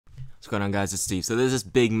What's going on, guys? It's Steve. So there's this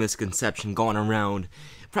big misconception going around,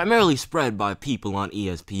 primarily spread by people on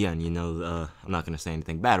ESPN. I'm not going to say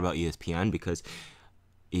anything bad about ESPN because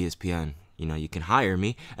ESPN, you can hire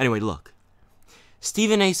me. Anyway, look.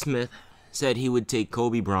 Stephen A. Smith said he would take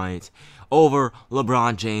Kobe Bryant over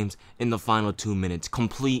LeBron James in the final 2 minutes.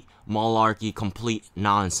 Complete malarkey, complete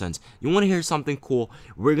nonsense. You want to hear something cool?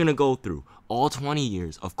 We're going to go through all 20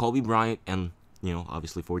 years of Kobe Bryant and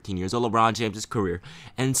obviously 14 years of LeBron James' career,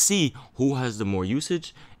 and see who has the more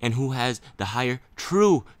usage and who has the higher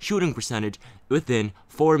true shooting percentage within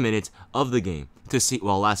 4 minutes of the game.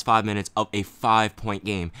 Last 5 minutes of a 5-point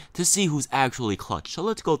game, to see who's actually clutch. So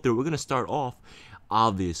let's go through. We're going to start off,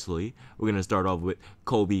 obviously, with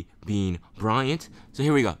Kobe Bean Bryant. So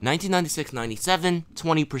here we go. 1996-97,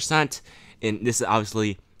 20%. And this is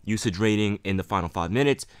obviously usage rating in the final 5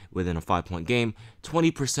 minutes within a 5-point game.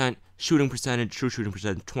 20% shooting percentage, true shooting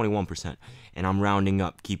percentage, 21%. And I'm rounding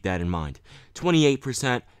up. Keep that in mind.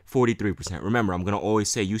 28%, 43%. Remember, I'm going to always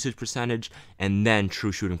say usage percentage and then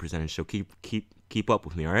true shooting percentage. So keep up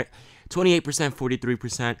with me, all right? 28%,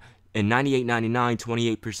 43%. In 98-99,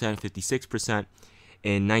 28%, 56%.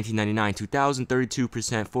 In 1999-2000,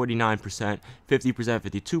 32%, 49%, 50%,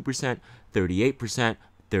 52%, 38%,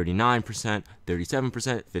 39%,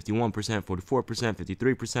 37%, 51%, 44%,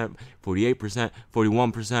 53%, 48%,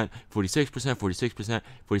 41%, 46%, 46%,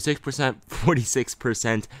 46%,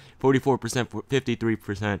 46%, 44%,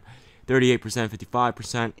 53%, 38%,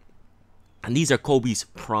 55%. And these are Kobe's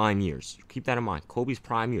prime years. Keep that in mind. Kobe's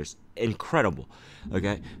prime years. Incredible.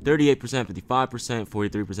 Okay? 38%, 55%,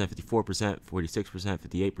 43%, 54%, 46%,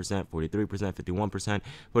 58%, 43%, 51%,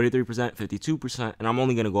 43%, 52%. And I'm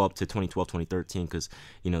only going to go up to 2012, 2013 because,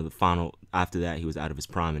 the final after that, he was out of his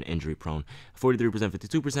prime and injury prone. 43%,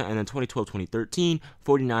 52%. And then 2012, 2013,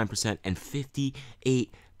 49% and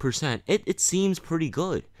 58%. It seems pretty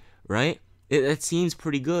good, right? It seems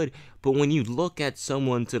pretty good, but when you look at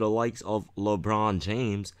someone to the likes of LeBron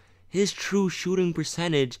James, his true shooting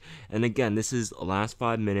percentage, and again, this is the last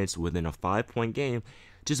 5 minutes within a 5-point game,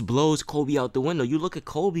 just blows Kobe out the window. You look at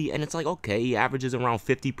Kobe, and it's like, okay, he averages around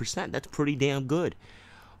 50%. That's pretty damn good.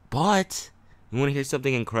 But, you want to hear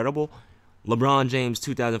something incredible? LeBron James,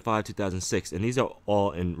 2005, 2006, and these are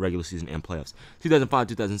all in regular season and playoffs. 2005,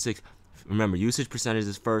 2006. Remember, usage percentage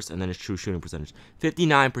is first, and then it's true shooting percentage.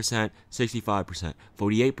 59%, 65%,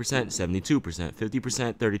 48%, 72%,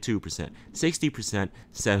 50%, 32%, 60%,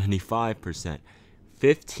 75%,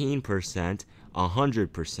 15%,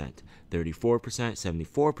 100%, 34%,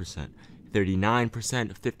 74%,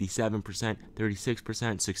 39%, 57%,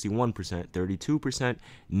 36%, 61%,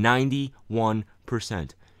 32%,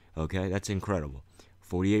 91%. Okay, that's incredible.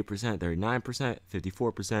 48%, 39%,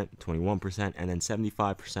 54%, 21%, and then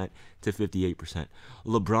 75% to 58%.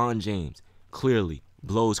 LeBron James clearly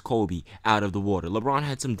blows Kobe out of the water. LeBron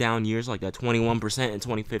had some down years like that 21% in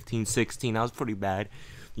 2015-16. That was pretty bad,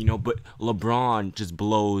 but LeBron just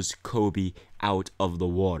blows Kobe out of the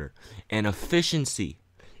water. And efficiency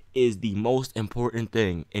is the most important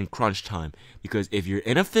thing in crunch time, because if you're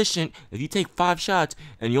inefficient, if you take 5 shots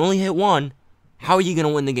and you only hit 1, how are you going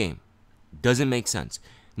to win the game? Doesn't make sense.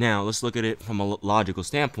 Now, let's look at it from a logical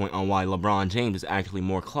standpoint on why LeBron James is actually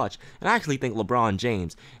more clutch. And I actually think LeBron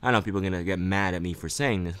James, I know people are going to get mad at me for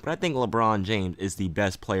saying this, but I think LeBron James is the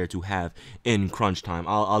best player to have in crunch time.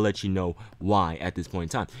 I'll let you know why at this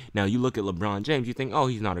point in time. Now, you look at LeBron James, you think, oh,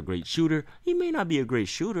 he's not a great shooter. He may not be a great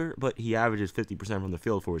shooter, but he averages 50% from the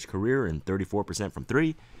field for his career and 34% from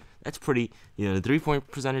 3. That's pretty, the 3-point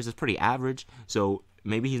percentage is pretty average. So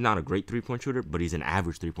maybe he's not a great 3-point shooter, but he's an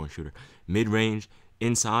average 3-point shooter. Mid-range,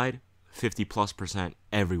 inside, 50+%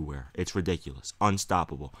 everywhere. It's ridiculous.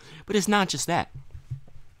 Unstoppable. But it's not just that.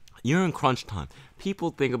 You're in crunch time.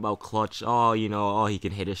 People think about clutch, he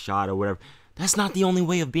can hit a shot or whatever. That's not the only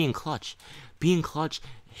way of being clutch. Being clutch,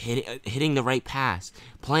 hitting the right pass,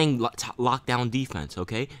 playing lockdown defense,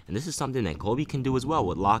 okay? And this is something that Kobe can do as well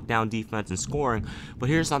with lockdown defense and scoring. But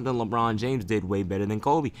here's something LeBron James did way better than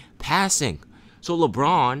Kobe. Passing. So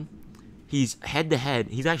LeBron, he's head-to-head.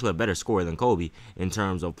 He's actually a better scorer than Kobe in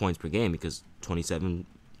terms of points per game because 27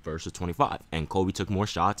 versus 25. And Kobe took more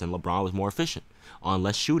shots and LeBron was more efficient on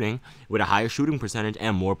less shooting with a higher shooting percentage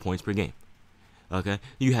and more points per game. Okay?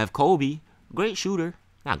 You have Kobe, great shooter.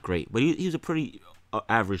 Not great, but he's a pretty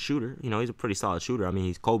average shooter. He's a pretty solid shooter. I mean,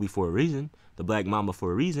 he's Kobe for a reason. The Black Mamba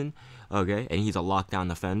for a reason. Okay? And he's a lockdown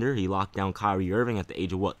defender. He locked down Kyrie Irving at the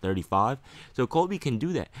age of, 35? So Kobe can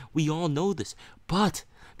do that. We all know this. But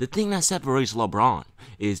the thing that separates LeBron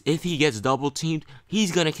is if he gets double teamed,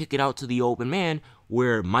 he's going to kick it out to the open man,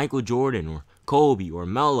 where Michael Jordan or Kobe or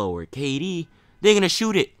Melo or KD, they're going to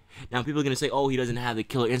shoot it. Now, people are going to say, oh, he doesn't have the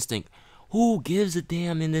killer instinct. Who gives a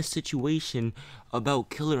damn in this situation about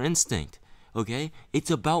killer instinct? Okay?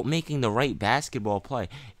 It's about making the right basketball play.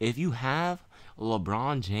 If you have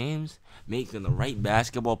LeBron James making the right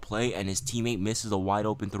basketball play and his teammate misses a wide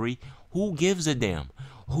open three, who gives a damn?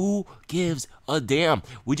 Who gives a damn?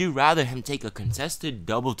 Would you rather him take a contested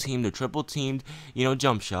double teamed or triple teamed,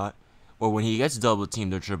 jump shot? Or when he gets double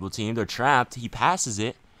teamed or triple teamed or trapped, he passes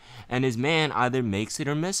it and his man either makes it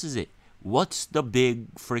or misses it. What's the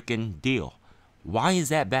big freaking deal? Why is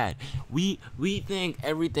that bad? We think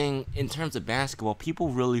everything in terms of basketball, people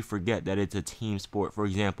really forget that it's a team sport. For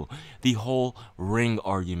example, the whole ring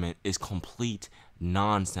argument is complete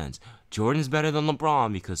nonsense. Jordan's better than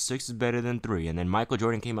LeBron because 6 is better than 3. And then Michael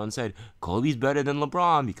Jordan came out and said, Kobe's better than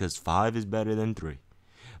LeBron because 5 is better than 3.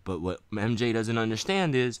 But what MJ doesn't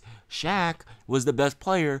understand is Shaq was the best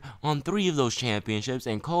player on 3 of those championships,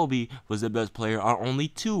 and Kobe was the best player on only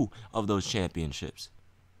 2 of those championships.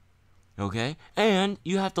 Okay? And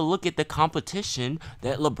you have to look at the competition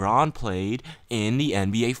that LeBron played in the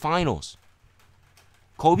NBA Finals.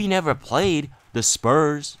 Kobe never played the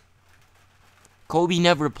Spurs. Kobe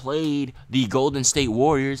never played the Golden State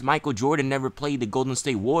Warriors. Michael Jordan never played the Golden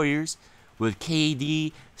State Warriors with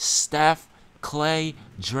KD, Steph, Clay,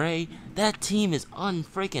 Dre. That team is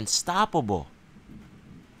unfreaking stoppable.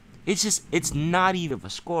 It's not even a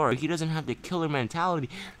scorer. He doesn't have the killer mentality.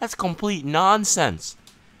 That's complete nonsense.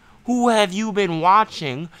 Who have you been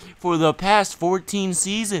watching for the past 14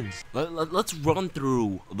 seasons? Let's run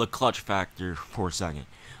through the clutch factor for a second.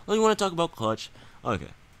 Well, you want to talk about clutch? Okay.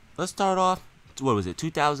 Let's start off,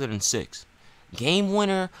 2006. Game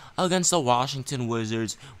winner against the Washington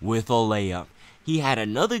Wizards with a layup. He had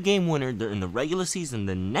another game winner in the regular season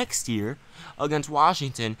the next year against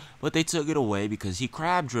Washington, but they took it away because he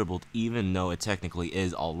crab dribbled, even though it technically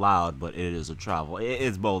is allowed, but it is a travel. It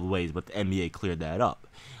is both ways, but the NBA cleared that up.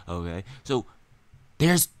 Okay, so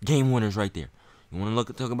there's game winners right there. You want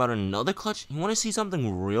to talk about another clutch? You want to see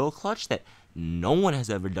something real clutch that no one has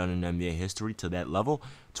ever done in NBA history to that level?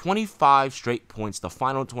 25 straight points, the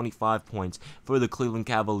final 25 points for the Cleveland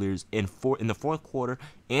Cavaliers in the fourth quarter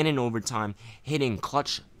and in overtime, hitting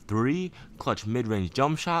clutch 3, clutch mid-range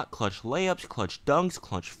jump shot, clutch layups, clutch dunks,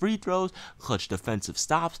 clutch free throws, clutch defensive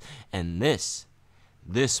stops, and this,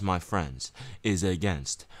 my friends, is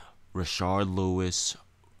against Rashard Lewis.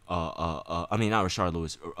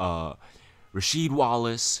 Rasheed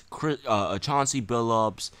Wallace, Chauncey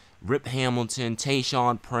Billups, Rip Hamilton,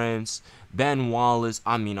 Tayshaun Prince, Ben Wallace.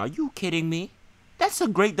 Are you kidding me? That's a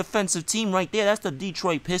great defensive team right there. That's the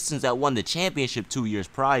Detroit Pistons that won the championship 2 years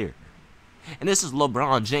prior. And this is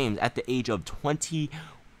LeBron James at the age of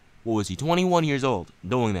 21 years old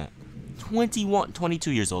doing that.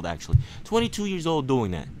 22 years old actually. 22 years old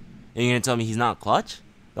doing that. And you're going to tell me he's not clutch?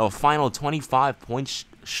 The final 25 points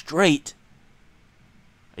straight.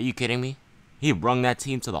 Are you kidding me? He brung that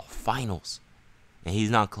team to the finals. And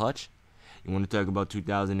he's not clutch? You want to talk about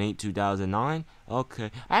 2008, 2009?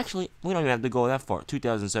 Okay. Actually, we don't even have to go that far.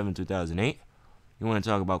 2007, 2008. You want to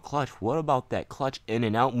talk about clutch? What about that clutch in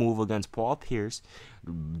and out move against Paul Pierce?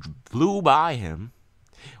 Blew by him.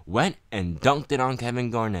 Went and dunked it on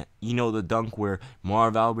Kevin Garnett. You know the dunk where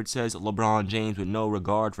Marv Albert says LeBron James with no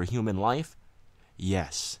regard for human life?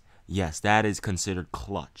 Yes, that is considered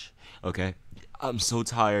clutch. Okay? I'm so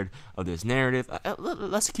tired of this narrative.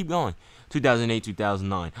 Let's keep going. 2008,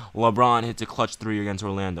 2009. LeBron hits a clutch 3 against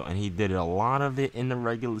Orlando, and he did a lot of it in the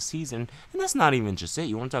regular season. And that's not even just it.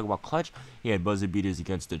 You want to talk about clutch? He had buzzer beaters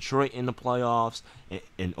against Detroit in the playoffs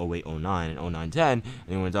in 08, 09, and 09, 10. And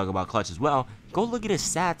you want to talk about clutch as well? Go look at his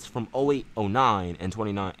stats from 08, 09, and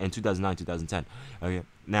 2009, 2010. Okay,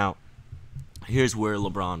 now here's where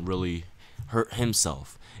LeBron really hurt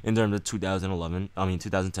himself in terms of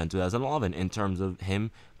 2010, 2011, in terms of him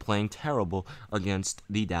playing terrible against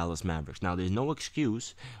the Dallas Mavericks. Now, there's no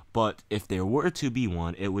excuse, but if there were to be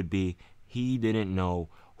one, it would be he didn't know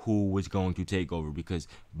who was going to take over, because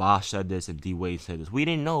Bosh said this and D-Wade said this. We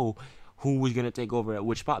didn't know who was going to take over at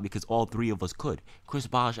which spot because all three of us could. Chris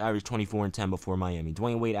Bosh averaged 24 and 10 before Miami.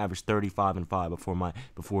 Dwyane Wade averaged 35 and 5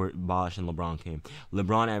 before Bosh and LeBron came.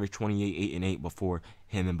 LeBron averaged 28, 8 and 8 before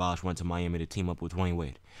him and Bosh went to Miami to team up with Dwyane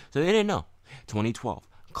Wade. So they didn't know. 2012,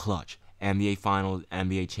 clutch, NBA Finals,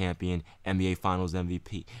 NBA champion, NBA Finals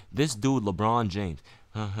MVP. This dude, LeBron James,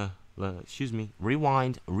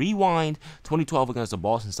 rewind. 2012 against the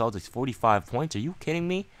Boston Celtics, 45 points. Are you kidding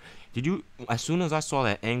me? As soon as I saw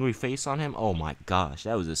that angry face on him, oh my gosh,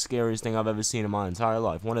 that was the scariest thing I've ever seen in my entire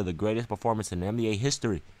life. One of the greatest performances in NBA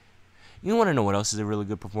history. You want to know what else is a really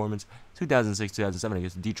good performance? 2006, 2007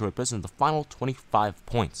 against the Detroit Pistons, the final 25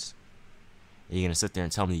 points. Are you gonna sit there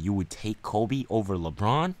and tell me you would take Kobe over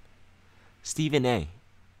LeBron? Stephen A.,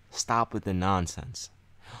 stop with the nonsense.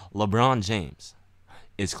 LeBron James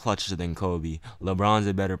is clutcher than Kobe. LeBron's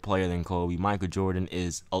a better player than Kobe. Michael Jordan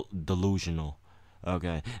is delusional.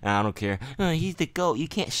 Okay, and I don't care. He's the GOAT. You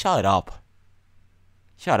can't shut up.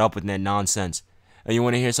 Shut up with that nonsense. And you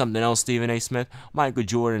want to hear something else, Stephen A. Smith? Michael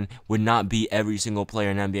Jordan would not beat every single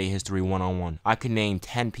player in NBA history one-on-one. I could name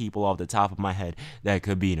 10 people off the top of my head that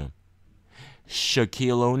could beat him.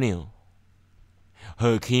 Shaquille O'Neal,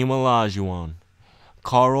 Hakeem Olajuwon,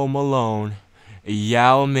 Karl Malone,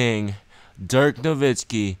 Yao Ming, Dirk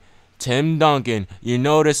Nowitzki, Tim Duncan. You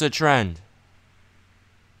notice a trend.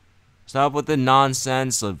 Stop with the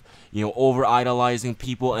nonsense of, over-idolizing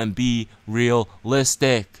people and be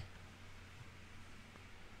realistic.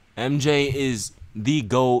 MJ is the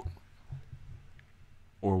GOAT,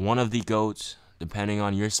 or one of the GOATs, depending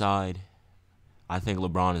on your side. I think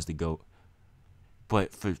LeBron is the GOAT.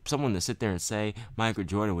 But for someone to sit there and say Michael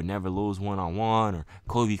Jordan would never lose one-on-one or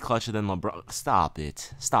Kobe clutcher than LeBron, stop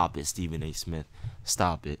it. Stop it, Stephen A. Smith.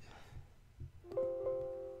 Stop it.